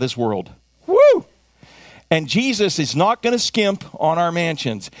is out of this world? Woo! And Jesus is not going to skimp on our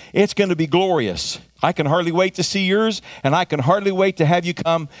mansions. It's going to be glorious. I can hardly wait to see yours, and I can hardly wait to have you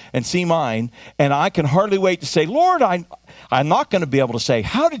come and see mine. And I can hardly wait to say, Lord, I'm not going to be able to say,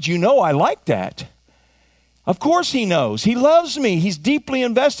 how did you know I like that? Of course he knows. He loves me. He's deeply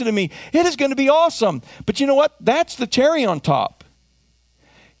invested in me. It is going to be awesome. But you know what? That's the cherry on top.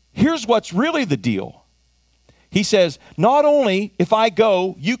 Here's what's really the deal. He says, not only if I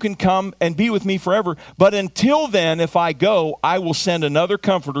go, you can come and be with me forever, but until then, if I go, I will send another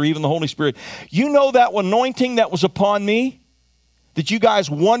comforter, even the Holy Spirit. You know that anointing that was upon me, that you guys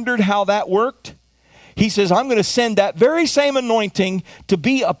wondered how that worked? He says, I'm going to send that very same anointing to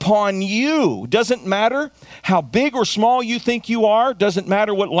be upon you. Doesn't matter how big or small you think you are. Doesn't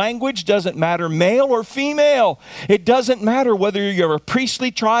matter what language. Doesn't matter male or female. It doesn't matter whether you're a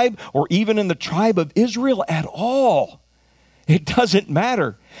priestly tribe or even in the tribe of Israel at all. It doesn't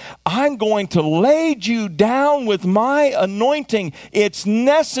matter. I'm going to lay you down with my anointing. It's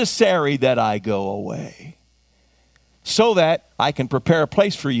necessary that I go away so that I can prepare a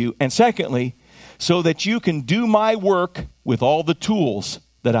place for you. And secondly, so that you can do my work with all the tools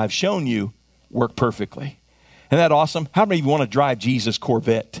that I've shown you work perfectly. Isn't that awesome? How many of you want to drive Jesus'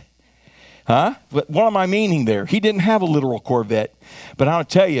 Corvette? Huh? What am I meaning there? He didn't have a literal Corvette. But I'll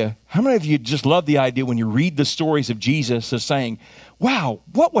tell you, how many of you just love the idea when you read the stories of Jesus of saying, wow,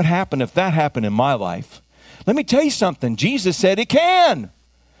 what would happen if that happened in my life? Let me tell you something. Jesus said it can.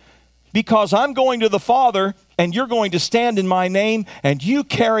 Because I'm going to the Father, and you're going to stand in my name, and you're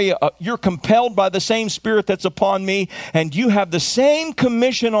compelled by the same Spirit that's upon me, and you have the same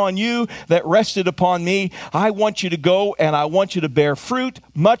commission on you that rested upon me. I want you to go, and I want you to bear fruit,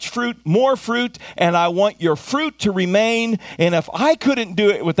 much fruit, more fruit, and I want your fruit to remain. And if I couldn't do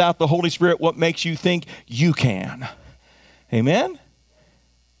it without the Holy Spirit, what makes you think you can? Amen?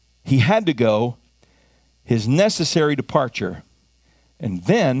 He had to go, his necessary departure, and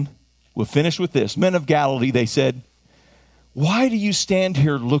then we'll finish with this. Men of Galilee, they said, why do you stand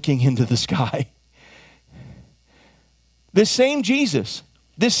here looking into the sky? This same Jesus,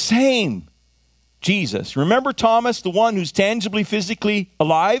 remember Thomas, the one who's tangibly, physically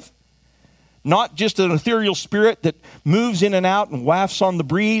alive? Not just an ethereal spirit that moves in and out and wafts on the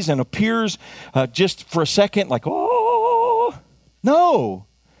breeze and appears just for a second like, oh, no.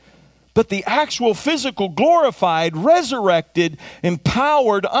 But the actual physical, glorified, resurrected,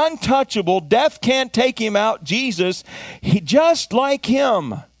 empowered, untouchable, death can't take him out, Jesus, he just like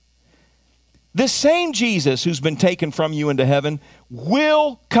him. This same Jesus who's been taken from you into heaven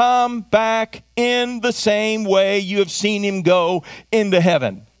will come back in the same way you have seen him go into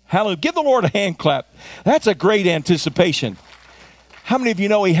heaven. Hallelujah. Give the Lord a hand clap. That's a great anticipation. How many of you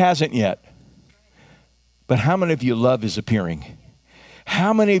know he hasn't yet? But how many of you love his appearing?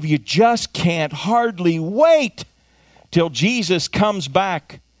 How many of you just can't hardly wait till Jesus comes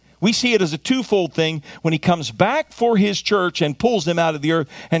back? We see it as a twofold thing when he comes back for his church and pulls them out of the earth.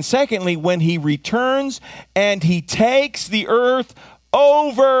 And secondly, when he returns and he takes the earth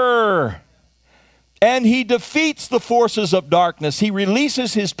over and he defeats the forces of darkness. He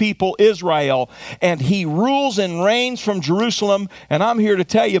releases his people, Israel, and he rules and reigns from Jerusalem. And I'm here to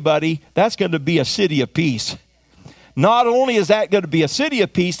tell you, buddy, that's going to be a city of peace. Not only is that going to be a city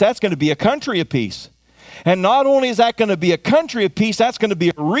of peace, that's going to be a country of peace. And not only is that going to be a country of peace, that's going to be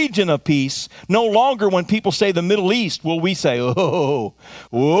a region of peace. No longer when people say the Middle East, will we say, oh,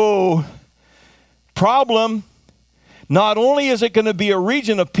 whoa. Problem, not only is it going to be a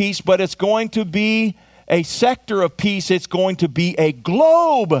region of peace, but it's going to be a sector of peace. It's going to be a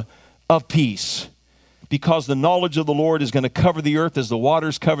globe of peace. Because the knowledge of the Lord is going to cover the earth as the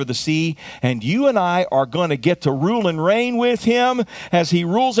waters cover the sea. And you and I are going to get to rule and reign with him. As he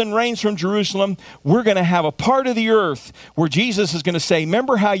rules and reigns from Jerusalem, we're going to have a part of the earth where Jesus is going to say,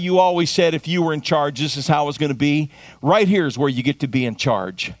 remember how you always said if you were in charge, this is how it's going to be? Right here is where you get to be in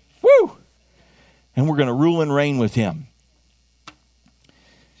charge. Woo! And we're going to rule and reign with him.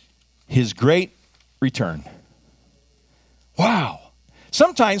 His great return. Wow.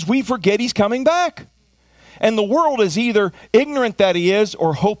 Sometimes we forget he's coming back. And the world is either ignorant that he is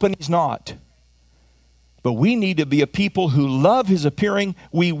or hoping he's not. But we need to be a people who love his appearing.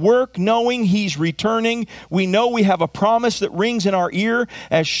 We work knowing he's returning. We know we have a promise that rings in our ear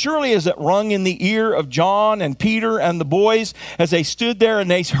as surely as it rung in the ear of John and Peter and the boys as they stood there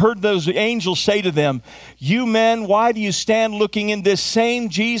and they heard those angels say to them, you men, why do you stand looking in this same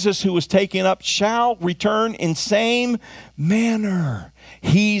Jesus who was taken up shall return in same manner.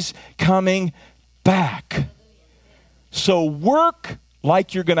 He's coming back. So work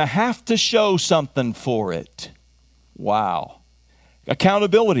like you're going to have to show something for it. Wow.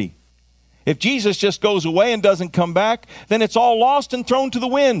 Accountability. If Jesus just goes away and doesn't come back, then it's all lost and thrown to the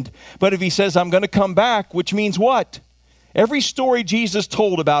wind. But if he says, I'm going to come back, which means what? Every story Jesus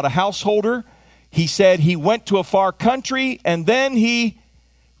told about a householder, he said he went to a far country and then he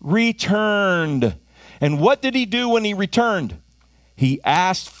returned. And what did he do when he returned? He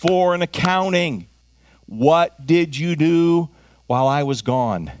asked for an accounting. What did you do while I was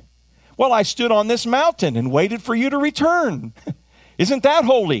gone? Well, I stood on this mountain and waited for you to return. Isn't that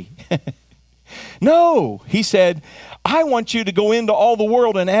holy? No, he said, I want you to go into all the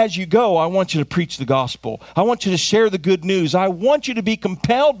world, and as you go, I want you to preach the gospel. I want you to share the good news. I want you to be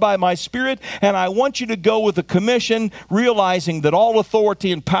compelled by my Spirit, and I want you to go with a commission, realizing that all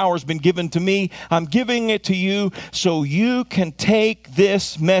authority and power has been given to me. I'm giving it to you so you can take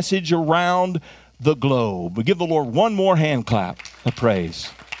this message around the globe. We give the Lord one more hand clap of praise.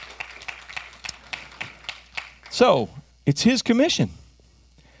 So, it's his commission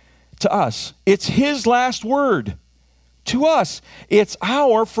to us. It's his last word to us. It's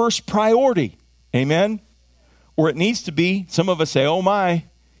our first priority. Amen? Or it needs to be. Some of us say, oh my.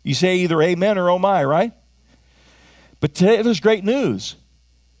 You say either amen or oh my, right? But today there's great news.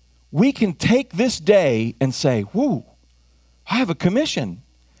 We can take this day and say, whoo, I have a commission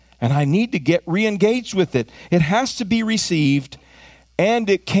and I need to get re-engaged with it. It has to be received and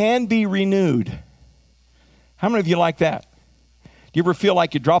it can be renewed. How many of you like that? Do you ever feel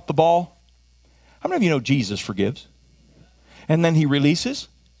like you dropped the ball? How many of you know Jesus forgives? And then he releases.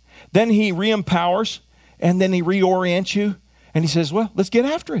 Then he re-empowers. And then he reorients you. And he says, well, let's get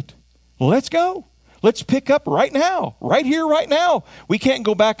after it. Let's go. Let's pick up right now. Right here, right now. We can't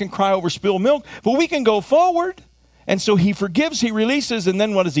go back and cry over spilled milk. But we can go forward. And so he forgives, he releases. And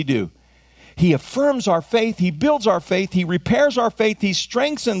then what does he do? He affirms our faith. He builds our faith. He repairs our faith. He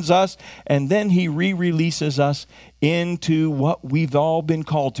strengthens us. And then he re-releases us into what we've all been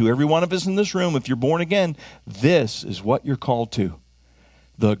called to. Every one of us in this room, if you're born again, this is what you're called to.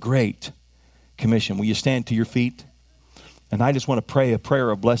 The Great Commission. Will you stand to your feet? And I just want to pray a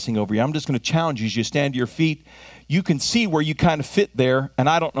prayer of blessing over you. I'm just going to challenge you as you stand to your feet. You can see where you kind of fit there. And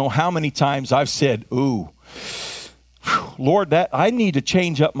I don't know how many times I've said, ooh, Lord, that I need to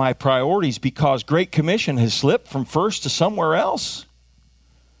change up my priorities because Great Commission has slipped from first to somewhere else.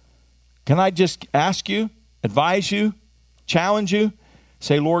 Can I just ask you, advise you, challenge you,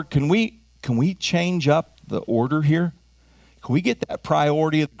 say, Lord, can we change up the order here? Can we get that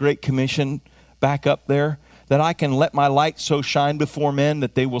priority of the Great Commission back up there? That I can let my light so shine before men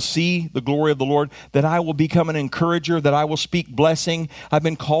that they will see the glory of the Lord, that I will become an encourager, that I will speak blessing. I've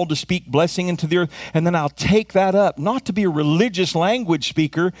been called to speak blessing into the earth, and then I'll take that up, not to be a religious language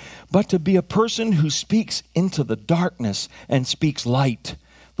speaker, but to be a person who speaks into the darkness and speaks light.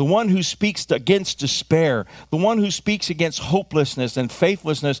 The one who speaks against despair, the one who speaks against hopelessness and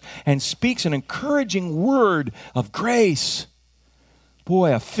faithlessness and speaks an encouraging word of grace.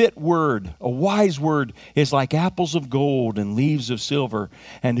 Boy, a fit word, a wise word is like apples of gold and leaves of silver.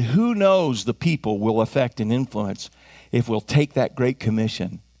 And who knows the people will affect and influence if we'll take that Great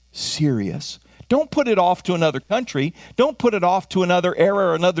Commission serious. Don't put it off to another country. Don't put it off to another era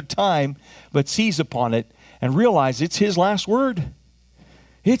or another time, but seize upon it and realize it's his last word.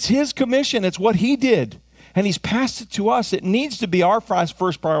 It's his commission. It's what he did. And he's passed it to us. It needs to be our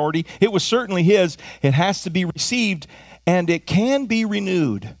first priority. It was certainly his. It has to be received. And it can be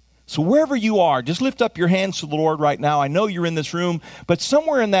renewed. So wherever you are, just lift up your hands to the Lord right now. I know you're in this room, but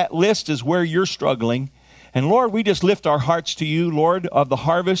somewhere in that list is where you're struggling. And Lord, we just lift our hearts to you, Lord of the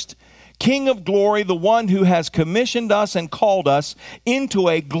harvest, King of glory, the one who has commissioned us and called us into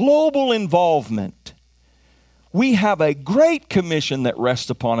a global involvement. We have a great commission that rests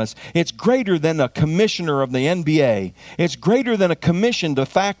upon us. It's greater than a commissioner of the NBA. It's greater than a commission to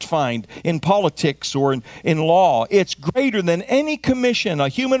fact find in politics or in law. It's greater than any commission, a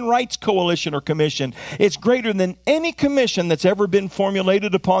human rights coalition or commission. It's greater than any commission that's ever been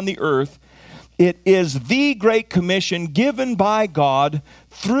formulated upon the earth. It is the Great Commission given by God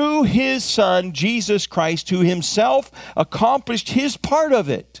through his Son, Jesus Christ, who himself accomplished his part of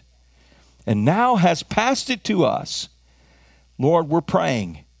it. And now has passed it to us. Lord, we're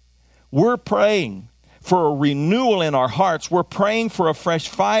praying. We're praying for a renewal in our hearts. We're praying for a fresh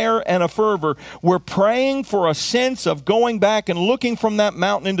fire and a fervor. We're praying for a sense of going back and looking from that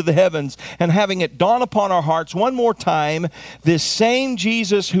mountain into the heavens and having it dawn upon our hearts one more time. This same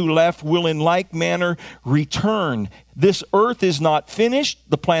Jesus who left will in like manner return. This earth is not finished.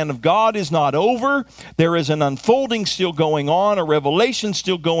 The plan of God is not over. There is an unfolding still going on, a revelation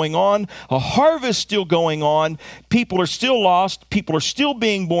still going on, a harvest still going on. People are still lost. People are still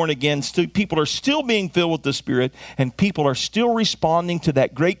being born again. People are still being filled with the Spirit, and people are still responding to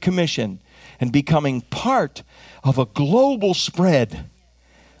that Great Commission and becoming part of a global spread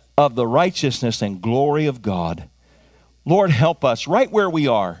of the righteousness and glory of God. Lord, help us right where we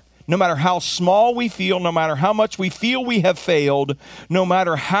are. No matter how small we feel, no matter how much we feel we have failed, no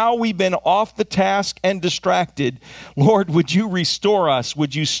matter how we've been off the task and distracted, Lord, would you restore us?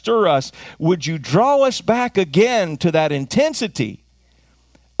 Would you stir us? Would you draw us back again to that intensity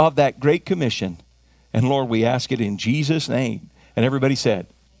of that Great Commission? And Lord, we ask it in Jesus' name. And everybody said,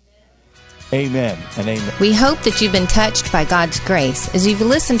 Amen and amen. We hope that you've been touched by God's grace as you've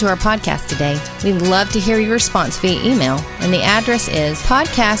listened to our podcast today. We'd love to hear your response via email, and the address is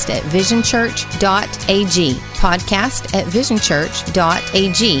podcast@visionchurch.ag.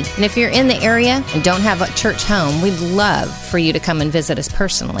 podcast@visionchurch.ag. And if you're in the area and don't have a church home, we'd love for you to come and visit us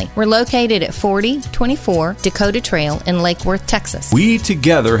personally. We're located at 4024 Dakota Trail in Lake Worth, Texas. We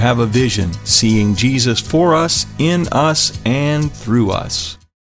together have a vision, seeing Jesus for us, in us, and through us.